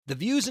The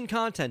views and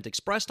content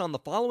expressed on the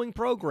following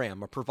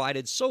program are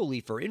provided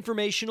solely for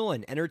informational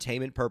and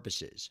entertainment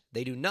purposes.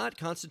 They do not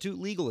constitute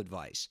legal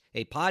advice.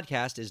 A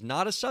podcast is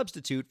not a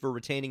substitute for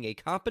retaining a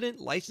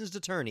competent, licensed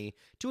attorney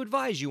to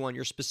advise you on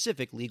your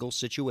specific legal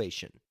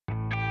situation.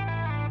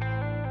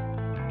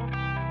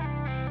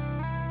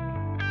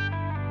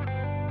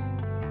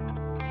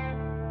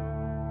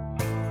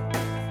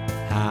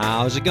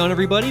 How's it going,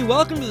 everybody?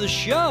 Welcome to the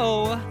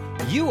show.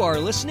 You are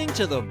listening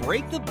to the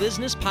Break the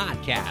Business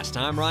podcast.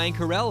 I'm Ryan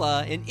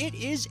Carella, and it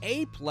is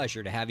a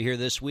pleasure to have you here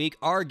this week.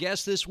 Our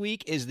guest this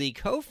week is the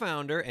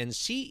co-founder and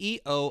CEO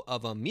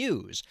of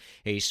Amuse,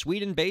 a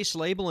Sweden-based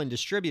label and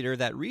distributor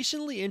that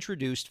recently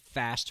introduced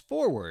Fast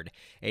Forward,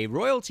 a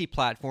royalty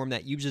platform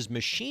that uses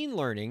machine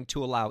learning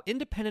to allow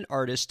independent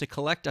artists to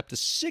collect up to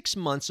 6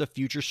 months of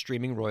future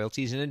streaming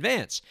royalties in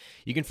advance.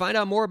 You can find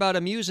out more about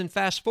Amuse and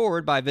Fast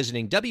Forward by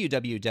visiting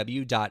www.amuse.io.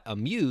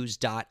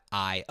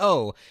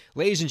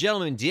 Ladies and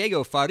gentlemen,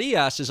 Diego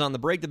Farias is on the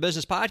Break the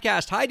Business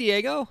podcast. Hi,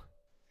 Diego.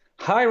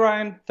 Hi,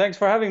 Ryan. Thanks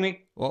for having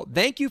me. Well,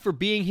 thank you for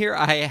being here.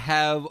 I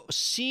have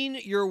seen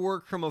your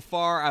work from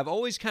afar. I've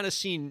always kind of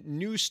seen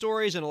news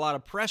stories and a lot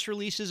of press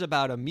releases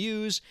about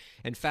Amuse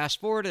and Fast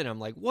Forward, and I'm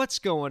like, what's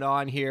going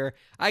on here?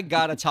 I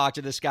got to talk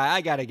to this guy.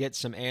 I got to get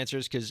some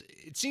answers because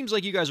it seems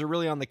like you guys are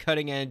really on the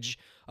cutting edge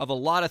of a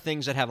lot of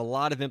things that have a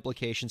lot of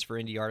implications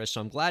for indie artists,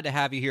 so I'm glad to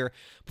have you here.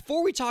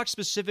 Before we talk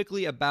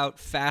specifically about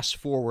Fast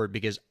Forward,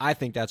 because I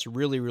think that's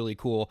really, really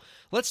cool,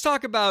 let's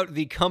talk about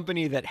the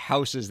company that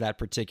houses that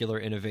particular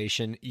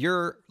innovation,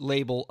 your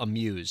label,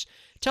 Amuse.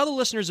 Tell the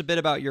listeners a bit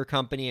about your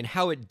company and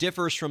how it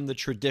differs from the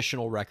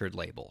traditional record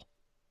label.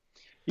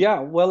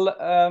 Yeah,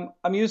 well,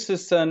 Amuse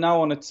is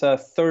now on its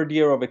third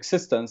year of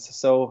existence,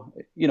 so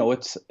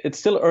it's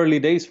still early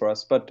days for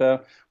us.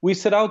 But we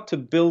set out to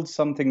build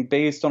something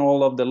based on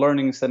all of the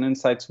learnings and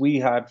insights we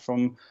had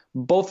from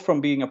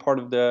being a part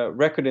of the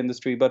record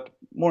industry, but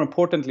more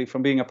importantly,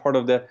 from being a part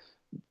of the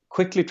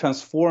quickly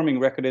transforming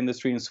record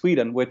industry in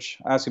Sweden, which,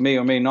 as you may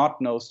or may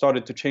not know,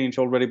 started to change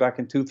already back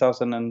in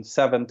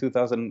 2007,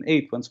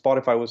 2008, when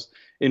Spotify was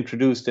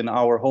introduced in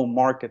our home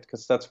market,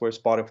 because that's where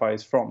Spotify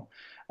is from.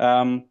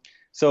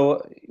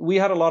 So we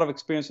had a lot of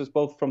experiences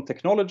both from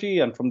technology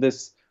and from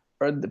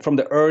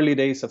the early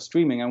days of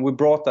streaming, and we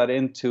brought that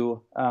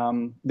into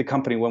the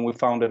company when we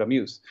founded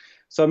Amuse.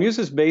 So Amuse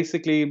is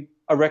basically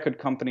a record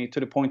company, to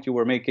the point you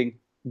were making,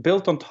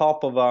 built on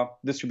top of a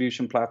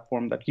distribution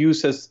platform that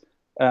uses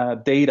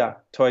data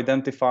to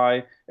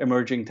identify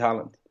emerging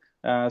talent.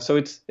 So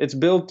it's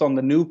built on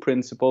the new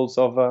principles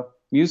of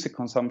music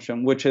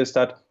consumption, which is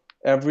that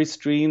every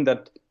stream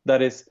that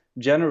is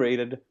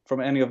generated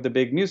from any of the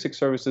big music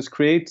services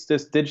creates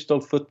this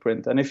digital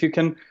footprint. And if you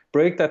can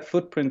break that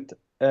footprint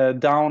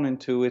down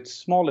into its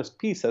smallest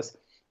pieces,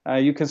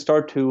 you can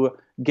start to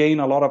gain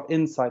a lot of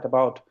insight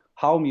about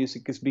how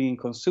music is being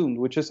consumed,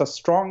 which is a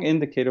strong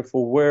indicator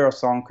for where a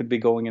song could be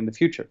going in the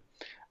future.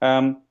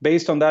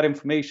 Based on that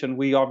information,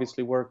 we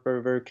obviously work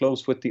very, very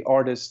close with the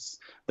artists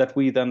that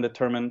we then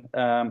determine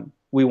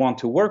we want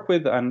to work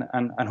with, and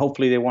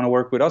hopefully they want to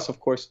work with us, of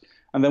course.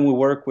 And then we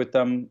work with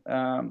them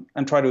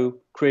and try to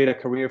create a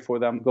career for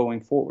them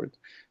going forward.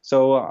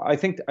 So I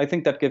think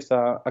that gives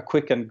a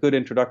quick and good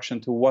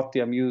introduction to what the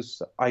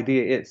Amuse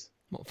idea is.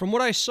 Well, from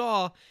what I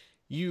saw,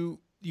 you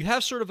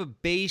have sort of a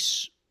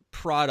base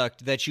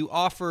product that you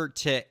offer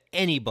to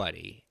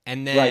anybody,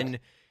 and then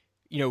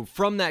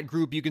from that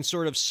group you can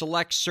sort of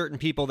select certain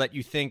people that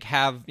you think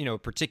have a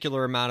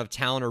particular amount of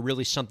talent or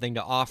really something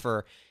to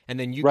offer, and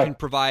then you can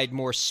provide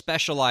more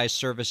specialized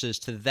services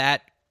to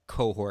that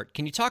cohort.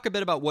 Can you talk a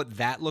bit about what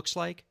that looks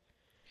like?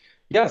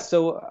 Yeah,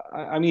 so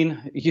I mean,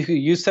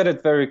 you said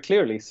it very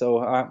clearly,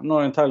 so I'm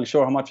not entirely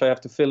sure how much I have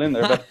to fill in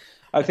there, but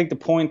I think the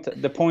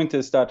point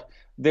is that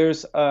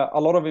there's a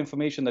lot of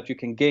information that you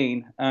can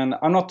gain, and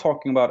I'm not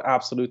talking about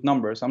absolute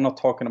numbers. I'm not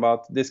talking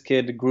about this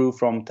kid grew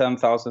from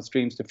 10,000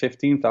 streams to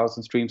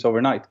 15,000 streams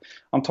overnight.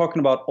 I'm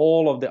talking about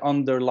all of the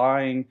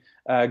underlying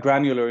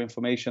granular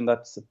information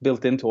that's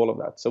built into all of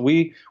that. So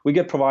we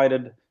get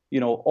provided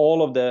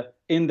all of the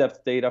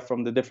in-depth data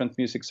from the different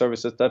music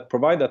services that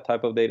provide that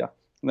type of data.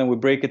 And then we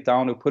break it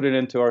down, we put it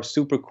into our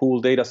super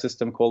cool data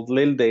system called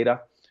Lil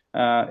Data.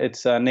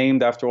 It's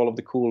named after all of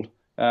the cool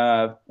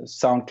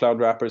SoundCloud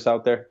rappers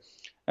out there.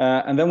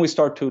 And then we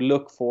start to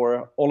look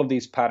for all of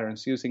these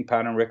patterns using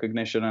pattern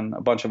recognition and a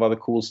bunch of other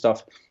cool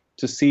stuff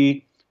to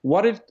see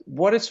what is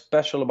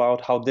special about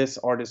how this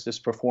artist is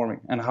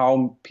performing and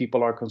how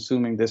people are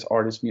consuming this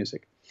artist's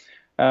music.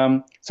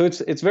 So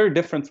it's very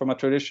different from a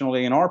traditional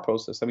A&R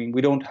process. I mean,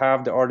 we don't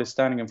have the artist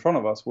standing in front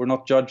of us. We're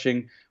not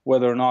judging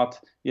whether or not,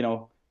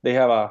 they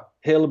have a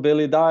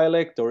hillbilly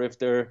dialect, or if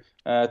they're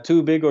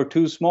too big or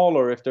too small,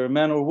 or if they're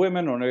men or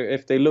women, or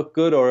if they look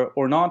good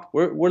or not.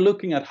 We're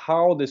looking at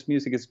how this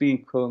music is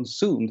being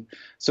consumed.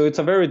 So it's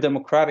a very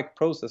democratic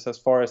process as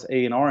far as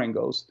A&Ring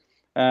goes.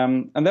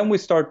 And then we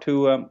start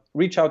to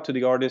reach out to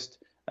the artist.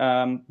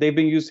 They've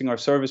been using our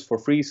service for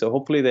free, so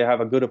hopefully they have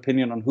a good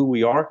opinion on who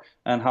we are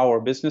and how our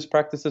business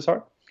practices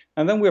are.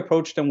 And then we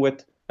approach them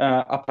with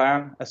a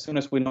plan as soon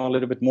as we know a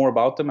little bit more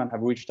about them and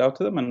have reached out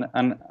to them,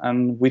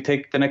 and we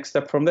take the next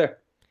step from there.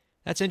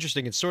 That's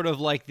interesting. It's sort of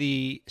like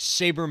the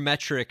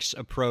sabermetrics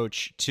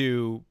approach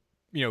to,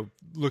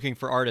 looking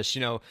for artists.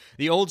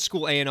 The old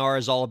school A&R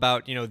is all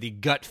about, the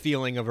gut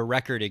feeling of a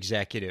record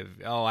executive.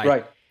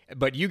 Right.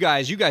 But you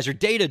guys are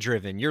data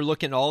driven. You're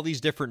looking at all these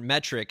different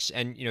metrics,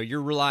 and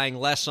you're relying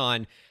less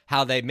on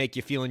how they make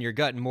you feel in your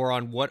gut and more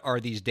on what are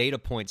these data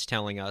points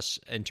telling us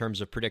in terms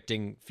of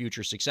predicting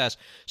future success.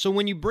 So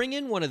when you bring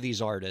in one of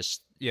these artists,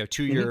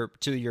 to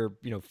your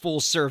full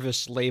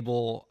service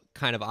label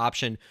kind of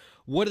option,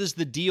 what does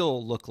the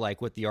deal look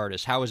like with the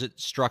artist? How is it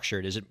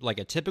structured? Is it like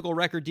a typical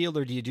record deal,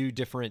 or do you do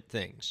different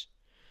things?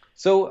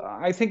 So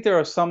I think there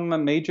are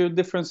some major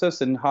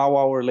differences in how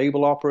our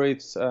label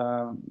operates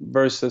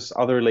versus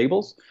other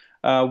labels.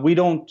 We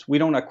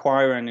don't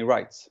acquire any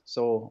rights.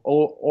 So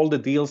all the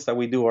deals that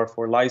we do are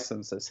for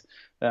licenses.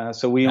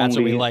 So we That's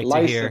only what we like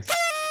license.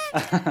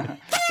 to hear.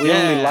 We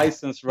only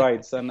license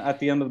rights, and at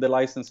the end of the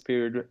license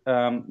period,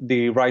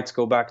 the rights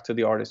go back to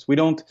the artist. We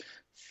don't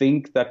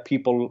think that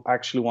people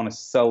actually want to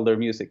sell their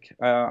music.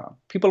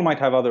 People might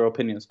have other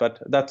opinions,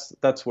 but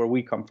that's where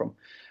we come from.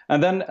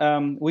 And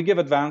then we give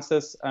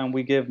advances and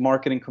we give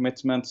marketing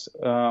commitments.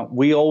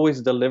 We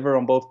always deliver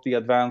on both the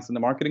advance and the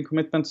marketing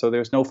commitment, so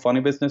there's no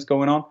funny business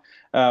going on.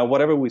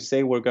 Whatever we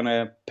say we're going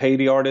to pay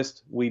the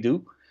artist, we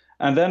do.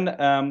 And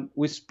then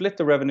we split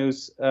the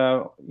revenues,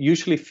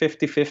 usually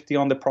 50-50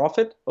 on the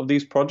profit of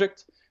these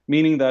projects,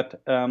 meaning that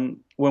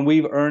when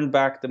we've earned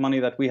back the money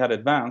that we had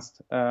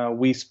advanced,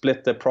 we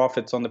split the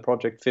profits on the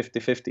project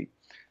 50-50.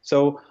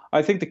 So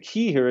I think the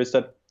key here is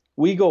that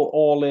we go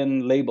all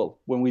in label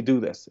when we do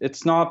this.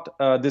 It's not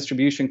a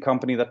distribution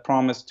company that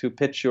promised to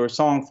pitch your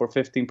song for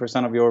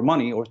 15% of your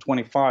money or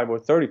 25 or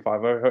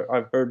 35.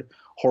 I've heard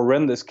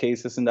horrendous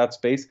cases in that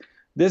space.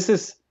 This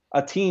is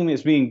a team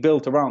is being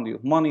built around you.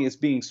 Money is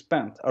being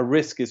spent. A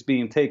risk is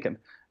being taken.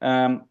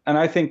 And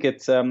I think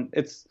it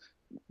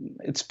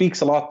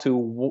speaks a lot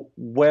to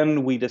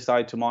when we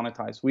decide to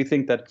monetize. We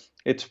think that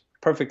it's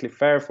perfectly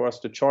fair for us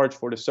to charge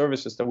for the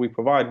services that we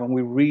provide when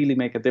we really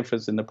make a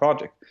difference in the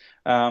project.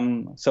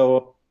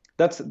 So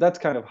that's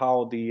kind of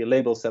how the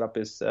label setup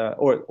is,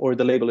 or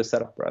the label is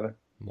set up rather.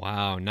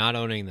 Wow, not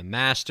owning the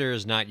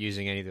masters, not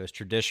using any of those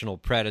traditional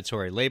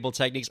predatory label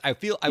techniques. I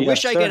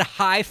wish I could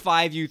high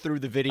five you through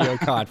the video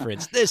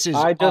conference. This is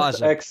I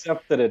just awesome.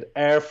 accepted it.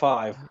 Air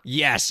 5.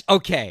 Yes.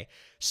 Okay.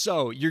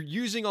 So you're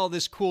using all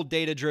this cool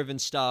data-driven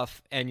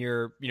stuff, and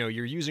you're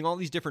using all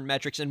these different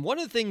metrics. And one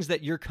of the things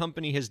that your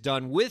company has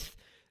done with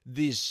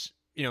these,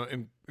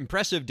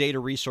 impressive data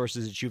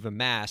resources that you've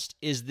amassed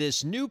is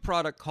this new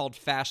product called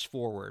Fast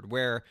Forward,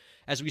 where,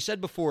 as we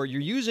said before, you're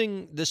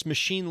using this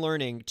machine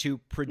learning to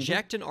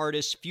project an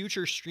artist's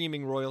future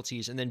streaming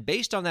royalties. And then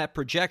based on that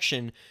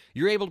projection,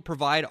 you're able to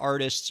provide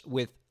artists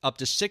with up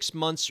to 6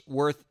 months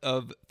worth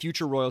of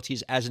future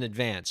royalties as an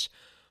advance.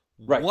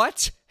 Right.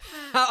 What?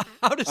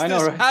 How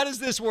does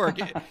this work?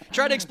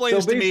 Try to explain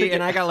this to me,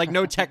 and I got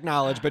no tech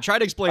knowledge, but try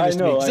to explain this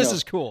to me, because this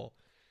is cool.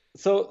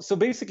 So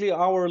basically,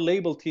 our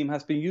label team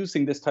has been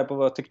using this type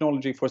of a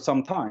technology for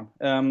some time.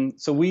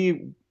 So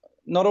we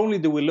not only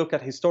do we look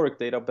at historic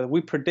data, but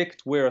we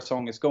predict where a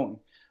song is going.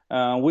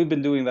 We've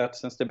been doing that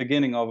since the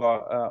beginning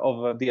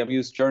of the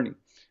Amuse journey,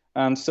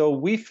 and so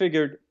we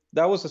figured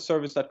that was a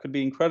service that could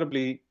be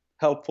incredibly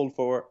helpful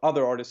for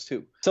other artists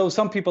too. So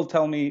some people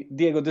tell me,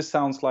 Diego, this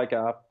sounds like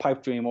a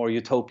pipe dream or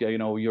utopia.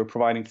 You're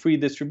providing free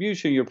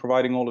distribution, you're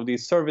providing all of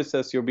these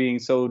services, you're being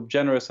so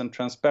generous and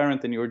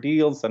transparent in your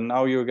deals, and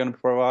now you're going to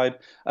provide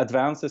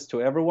advances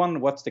to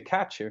everyone. What's the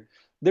catch here?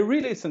 There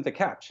really isn't a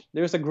catch.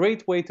 There's a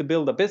great way to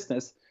build a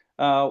business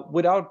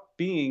without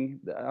being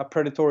a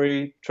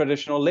predatory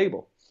traditional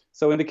label.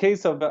 So in the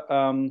case of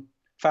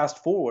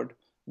Fast Forward,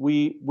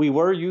 we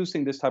were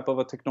using this type of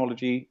a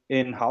technology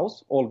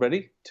in-house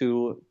already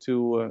to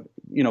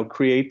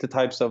create the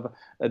types of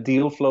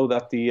deal flow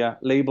that the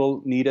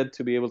label needed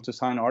to be able to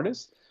sign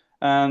artists.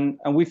 And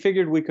we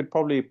figured we could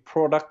probably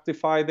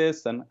productify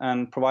this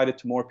and provide it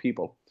to more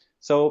people.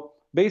 So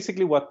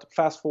basically what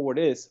Fast Forward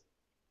is,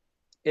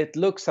 it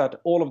looks at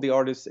all of the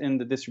artists in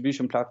the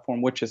distribution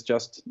platform, which is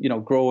just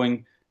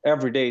growing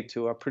every day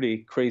to a pretty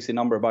crazy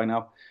number by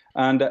now.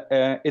 And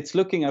it's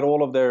looking at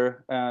all of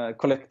their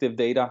collective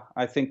data.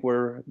 I think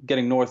we're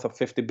getting north of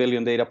 50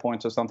 billion data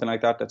points or something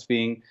like that that's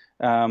being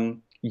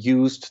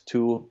used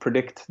to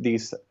predict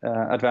these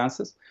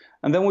advances.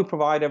 And then we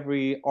provide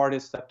every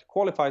artist that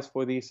qualifies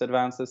for these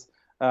advances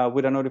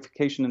with a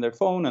notification in their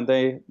phone, and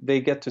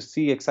they get to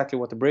see exactly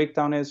what the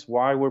breakdown is,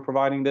 why we're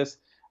providing this,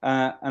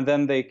 and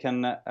then they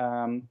can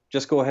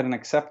just go ahead and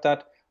accept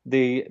that.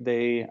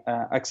 They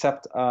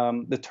accept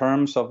the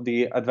terms of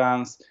the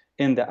advance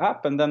in the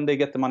app, and then they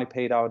get the money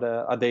paid out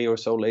a day or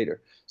so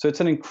later. So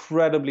it's an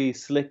incredibly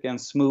slick and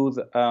smooth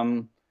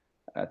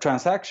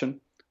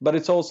transaction, but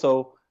it's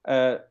also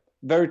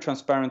very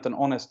transparent and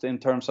honest in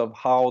terms of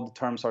how the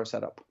terms are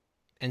set up.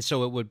 And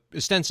so it would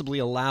ostensibly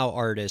allow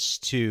artists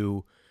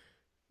to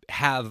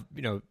have,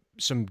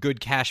 some good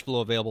cash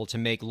flow available to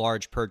make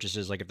large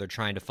purchases, like if they're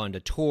trying to fund a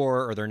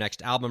tour or their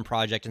next album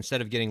project.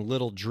 Instead of getting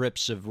little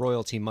drips of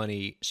royalty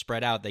money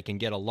spread out, they can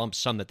get a lump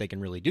sum that they can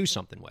really do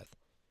something with.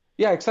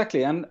 Yeah,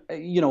 exactly. And,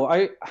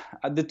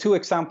 the two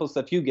examples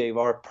that you gave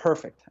are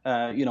perfect.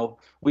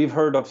 We've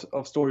heard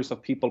of stories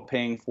of people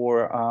paying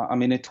for a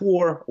mini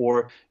tour,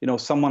 or,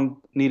 someone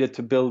needed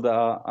to build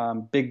a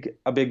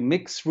big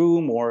mix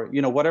room, or,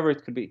 whatever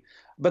it could be.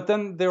 But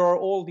then there are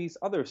all these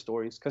other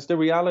stories, because the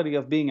reality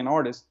of being an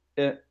artist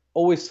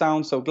always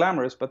sounds so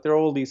glamorous, but there are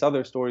all these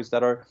other stories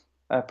that are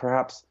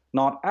perhaps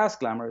not as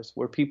glamorous,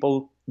 where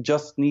people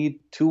just need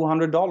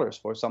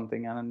 $200 for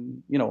something.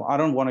 And, I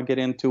don't want to get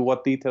into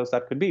what details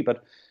that could be,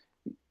 but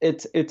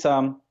it's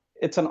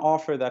an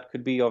offer that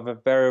could be of a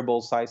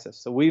variable sizes.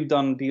 So we've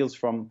done deals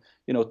from,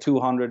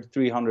 $200,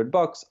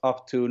 $300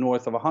 up to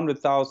north of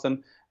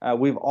 100,000.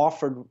 We've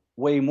offered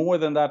way more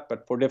than that,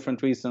 but for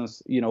different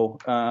reasons,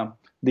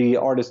 the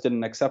artist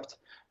didn't accept.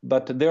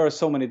 But there are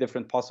so many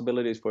different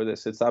possibilities for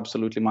this. It's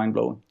absolutely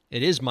mind-blowing.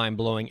 It is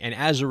mind-blowing. And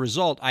as a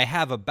result, I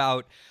have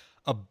about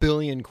a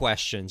billion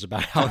questions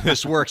about how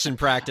this works in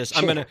practice.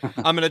 I'm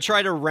gonna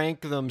try to rank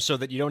them so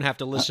that you don't have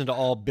to listen to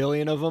all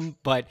billion of them.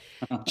 But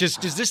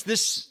just does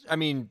this? I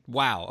mean,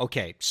 wow.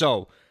 Okay,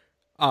 so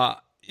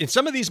and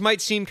some of these might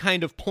seem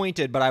kind of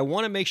pointed, but I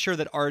want to make sure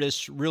that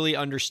artists really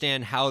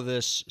understand how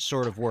this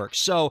sort of works.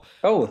 So,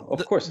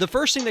 of course, the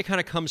first thing that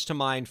kind of comes to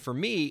mind for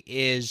me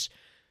is,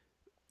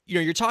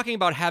 you're talking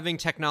about having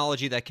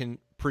technology that can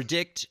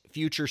predict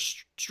future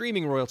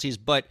streaming royalties,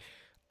 but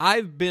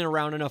I've been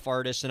around enough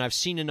artists and I've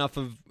seen enough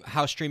of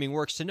how streaming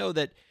works to know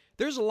that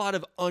there's a lot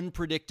of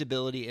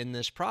unpredictability in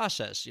this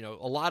process. A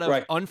lot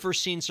of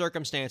unforeseen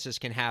circumstances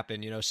can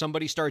happen.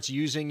 Somebody starts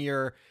using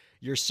your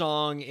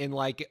song in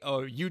like a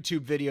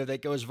YouTube video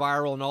that goes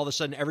viral, and all of a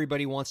sudden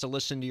everybody wants to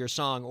listen to your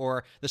song,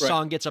 or the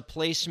song gets a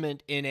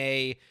placement in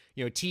a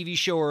TV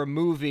show or a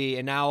movie,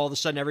 and now all of a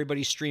sudden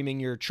everybody's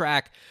streaming your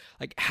track.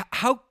 Like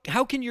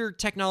how can your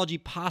technology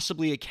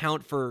possibly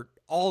account for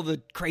all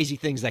the crazy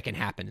things that can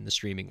happen in the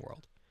streaming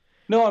world?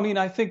 No, I mean,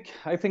 I think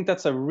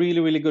that's a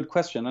really, really good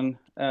question.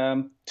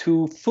 And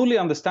to fully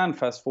understand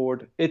Fast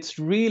Forward, it's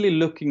really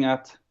looking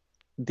at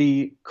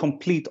the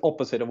complete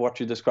opposite of what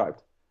you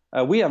described.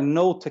 We have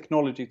no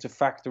technology to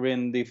factor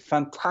in the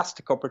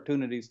fantastic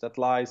opportunities that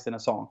lies in a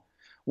song.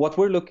 What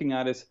we're looking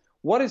at is,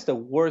 what is the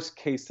worst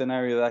case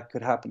scenario that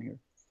could happen here?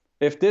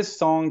 If this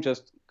song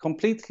just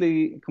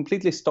completely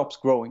stops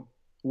growing,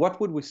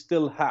 what would we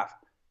still have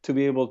to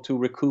be able to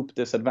recoup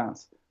this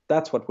advance?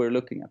 That's what we're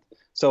looking at.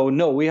 So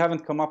no, we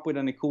haven't come up with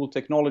any cool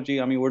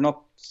technology. I mean, we're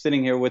not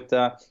sitting here with,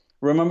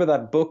 remember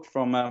that book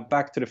from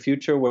Back to the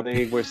Future where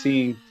they were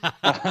seeing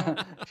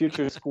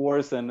future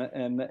scores and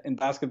in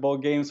basketball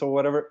games or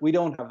whatever? We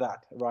don't have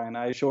that, Ryan,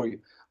 I assure you.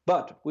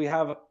 But we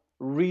have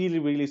really,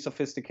 really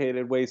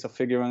sophisticated ways of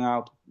figuring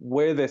out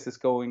where this is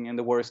going in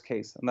the worst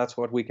case. And that's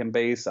what we can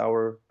base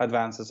our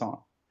advances on.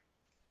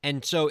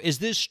 And so is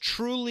this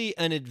truly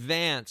an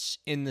advance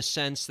in the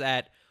sense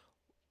that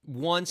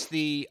once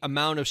the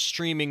amount of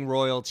streaming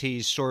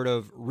royalties sort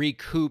of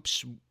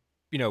recoups,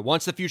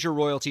 once the future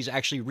royalties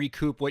actually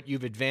recoup what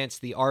you've advanced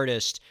the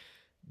artist,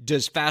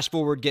 does Fast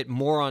Forward get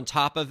more on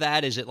top of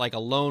that? Is it like a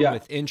loan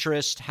with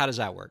interest? How does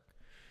that work?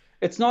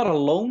 It's not a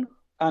loan,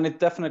 and it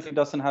definitely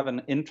doesn't have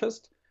an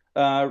interest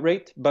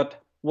rate,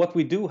 but what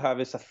we do have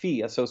is a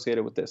fee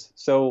associated with this.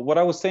 So what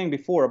I was saying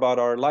before about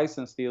our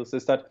license deals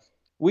is that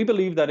we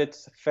believe that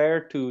it's fair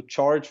to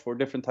charge for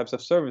different types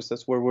of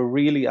services where we're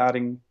really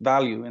adding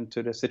value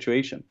into the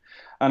situation.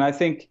 And I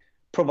think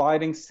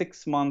providing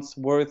 6 months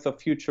worth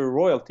of future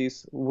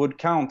royalties would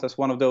count as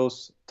one of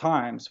those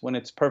times when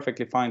it's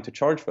perfectly fine to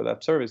charge for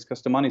that service,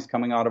 because the money's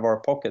coming out of our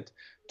pocket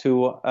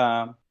to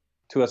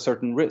a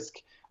certain risk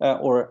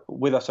or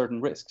with a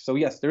certain risk. So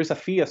yes, there is a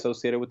fee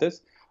associated with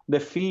this. The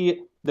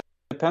fee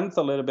depends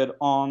a little bit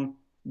on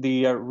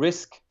the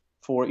risk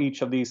for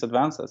each of these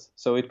advances.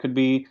 So it could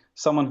be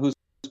someone who's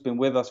been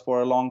with us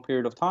for a long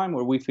period of time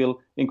where we feel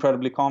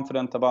incredibly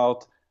confident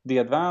about the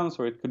advance,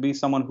 or it could be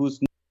someone who's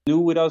new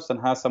with us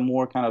and has some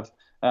more kind of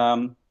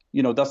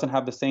doesn't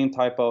have the same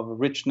type of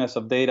richness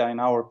of data in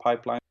our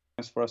pipelines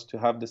for us to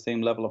have the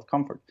same level of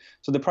comfort.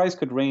 So the price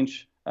could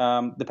range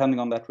depending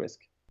on that risk.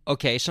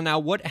 Okay, so now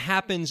what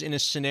happens in a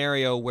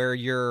scenario where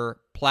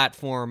your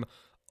platform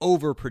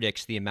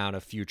overpredicts the amount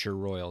of future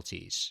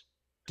royalties?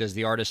 Does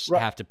the artist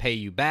have to pay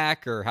you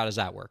back, or how does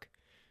that work?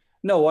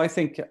 No, I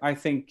think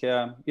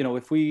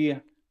if we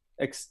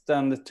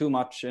extend too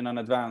much in an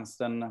advance,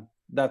 then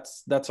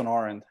that's on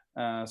our end.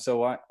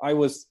 So I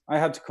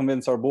had to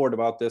convince our board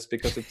about this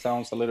because it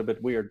sounds a little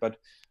bit weird. But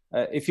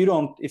if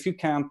you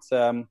can't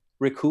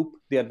recoup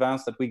the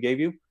advance that we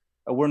gave you,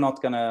 we're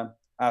not going to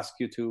ask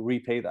you to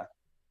repay that.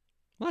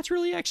 Well, that's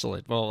really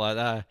excellent.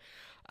 Well,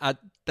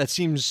 that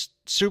seems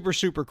super,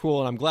 super cool,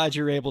 and I'm glad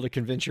you're able to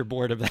convince your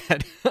board of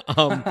that.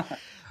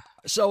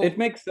 So it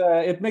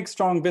makes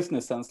strong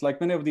business sense. Like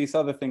many of these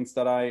other things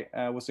that I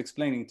was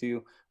explaining to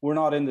you, we're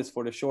not in this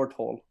for the short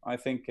haul. I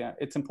think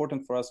it's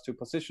important for us to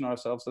position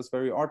ourselves as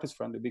very artist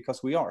friendly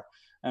because we are,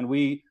 and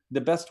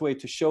the best way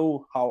to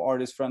show how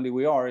artist friendly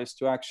we are is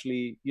to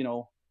actually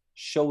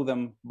show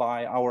them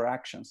by our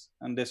actions,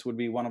 and this would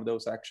be one of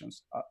those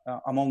actions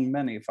among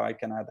many, if I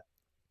can add.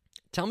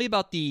 tell me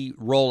about the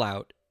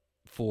rollout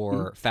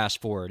for Mhm.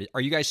 Fast Forward.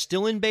 Are you guys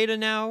still in beta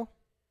now?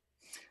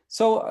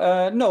 So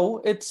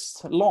no,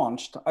 it's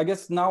launched. I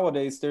guess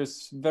nowadays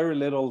there's very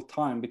little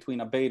time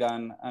between a beta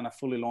and a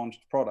fully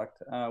launched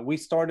product. We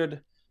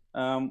started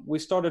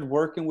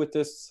working with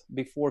this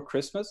before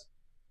Christmas.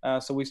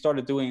 So we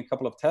started doing a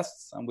couple of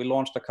tests, and we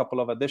launched a couple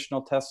of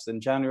additional tests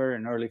in January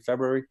and early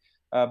February.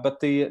 But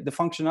the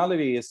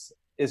functionality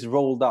is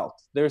rolled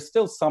out. There's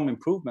still some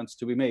improvements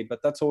to be made,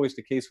 but that's always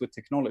the case with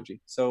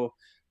technology. So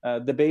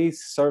the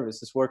base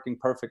service is working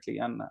perfectly,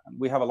 and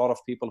we have a lot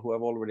of people who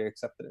have already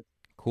accepted it.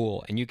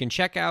 Cool. And you can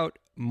check out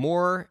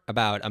more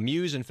about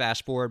Amuse and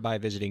Fast Forward by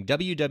visiting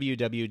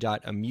www.amuse.io.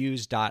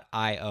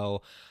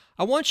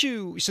 I want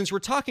you, since we're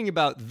talking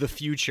about the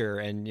future,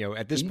 and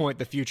at this point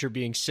the future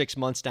being 6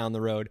 months down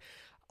the road,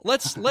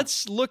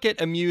 let's look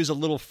at Amuse a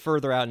little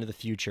further out into the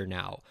future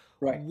now.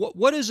 Right.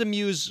 What does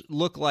Amuse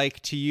look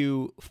like to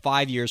you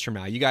 5 years from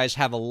now? You guys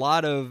have a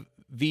lot of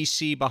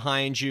VC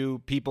behind you.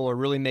 People are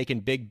really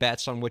making big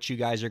bets on what you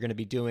guys are going to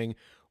be doing.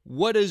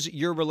 What does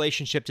your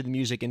relationship to the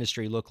music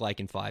industry look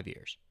like in 5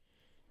 years?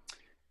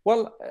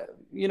 Well,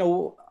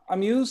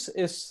 Amuse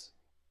is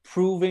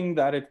proving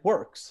that it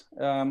works.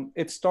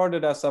 It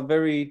started as a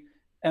very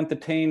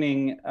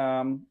entertaining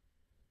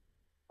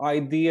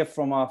idea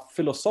from a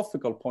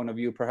philosophical point of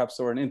view, perhaps,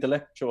 or an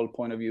intellectual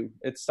point of view.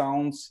 It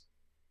sounds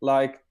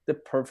like the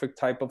perfect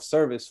type of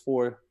service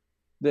for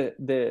the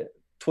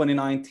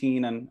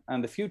 2019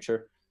 and the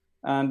future.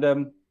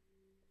 And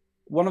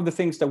one of the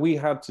things that we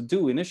had to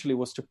do initially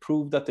was to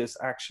prove that this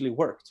actually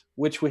worked,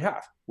 which we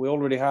have. We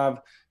already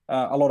have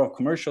a lot of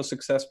commercial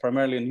success,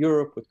 primarily in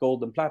Europe, with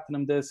gold and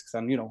platinum discs,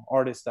 and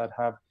artists that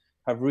have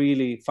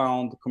really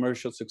found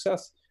commercial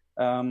success.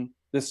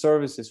 This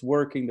service is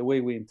working the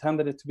way we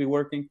intended it to be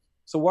working.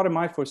 So what am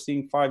I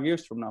foreseeing 5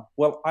 years from now?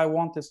 Well, I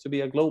want this to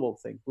be a global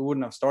thing. We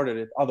wouldn't have started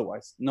it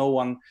otherwise. No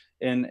one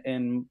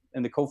in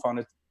the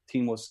co-founded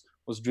team was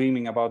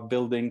dreaming about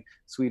building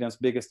Sweden's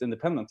biggest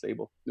independent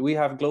label. We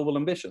have global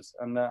ambitions,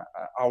 and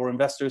our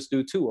investors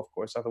do too, of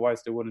course.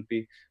 Otherwise, they wouldn't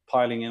be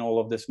piling in all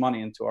of this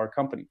money into our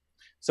company.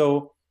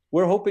 So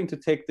we're hoping to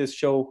take this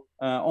show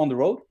on the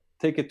road,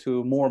 take it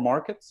to more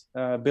markets,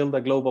 build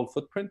a global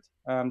footprint,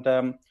 and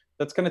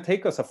that's going to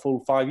take us a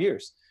full 5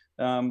 years.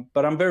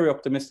 But I'm very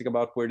optimistic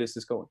about where this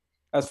is going.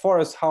 As far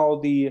as how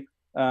the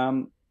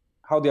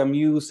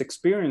Amuse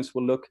experience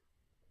will look,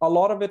 a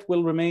lot of it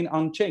will remain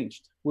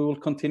unchanged. We will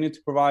continue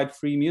to provide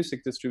free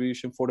music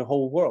distribution for the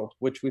whole world,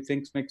 which we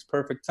think makes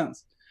perfect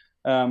sense.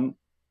 We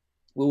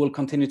will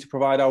continue to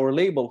provide our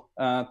label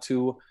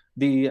to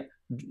the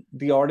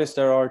artists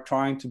that are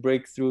trying to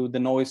break through the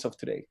noise of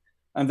today.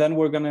 And then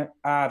we're going to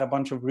add a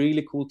bunch of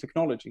really cool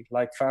technology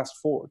like Fast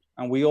Forward.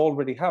 And we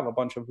already have a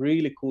bunch of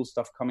really cool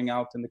stuff coming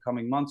out in the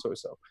coming months or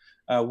so,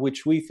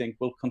 which we think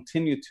will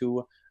continue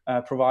to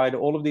provide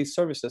all of these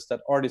services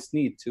that artists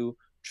need to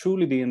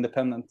truly be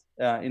independent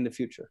in the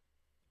future.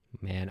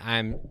 Man,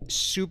 I'm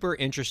super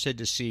interested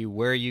to see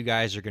where you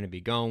guys are going to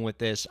be going with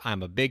this.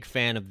 I'm a big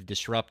fan of the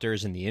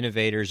disruptors and the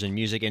innovators in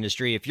music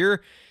industry. If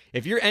you're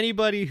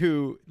anybody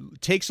who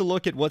takes a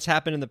look at what's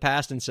happened in the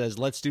past and says,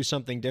 let's do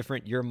something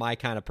different, you're my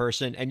kind of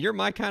person, and you're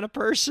my kind of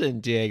person,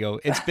 Diego.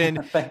 It's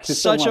been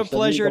such a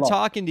pleasure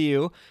talking to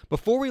you.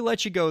 Before we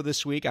let you go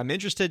this week, I'm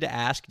interested to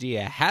ask, do you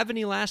have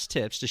any last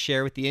tips to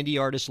share with the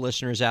indie artist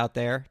listeners out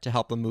there to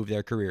help them move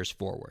their careers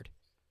forward?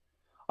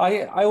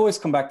 I always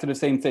come back to the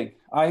same thing.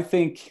 I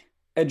think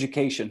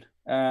education.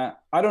 I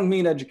don't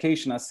mean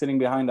education as sitting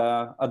behind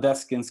a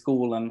desk in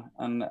school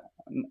and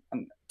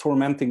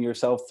tormenting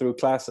yourself through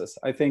classes.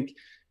 I think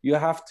you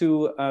have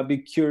to be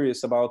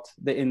curious about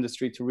the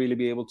industry to really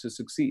be able to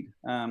succeed.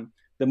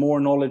 The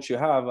more knowledge you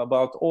have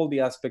about all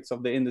the aspects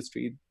of the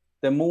industry,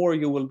 the more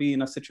you will be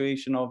in a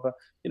situation of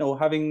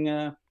having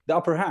the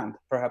upper hand.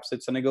 Perhaps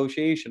it's a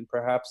negotiation.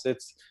 Perhaps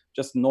it's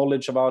just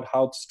knowledge about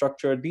how to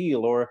structure a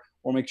deal or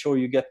make sure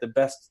you get the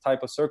best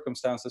type of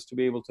circumstances to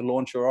be able to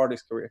launch your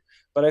artist career.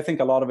 But I think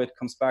a lot of it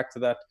comes back to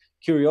that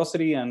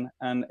curiosity and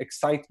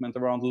excitement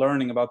around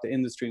learning about the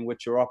industry in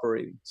which you're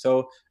operating.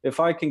 So if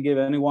I can give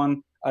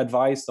anyone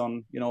advice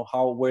on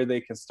where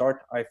they can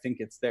start, I think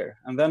it's there.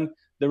 And then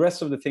the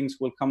rest of the things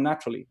will come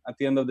naturally. At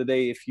the end of the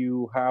day, if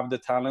you have the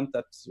talent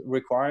that's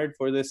required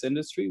for this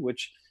industry,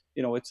 which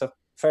it's a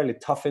fairly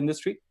tough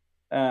industry,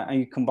 and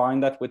you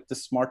combine that with the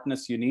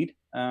smartness you need,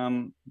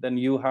 then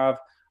you have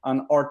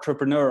an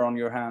entrepreneur on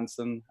your hands,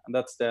 and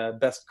that's the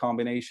best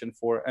combination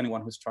for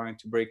anyone who's trying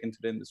to break into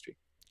the industry.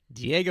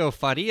 Diego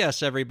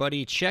Farias,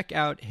 everybody. Check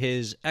out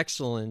his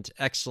excellent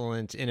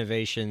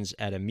innovations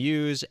at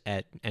Amuse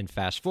and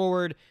Fast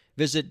Forward.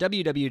 Visit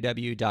www.amuse.io.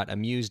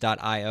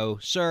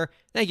 Sir,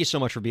 thank you so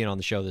much for being on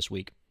the show this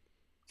week.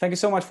 Thank you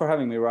so much for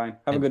having me, Ryan.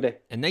 Have a good day.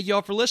 And thank you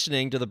all for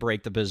listening to the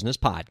Break the Business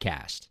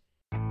podcast.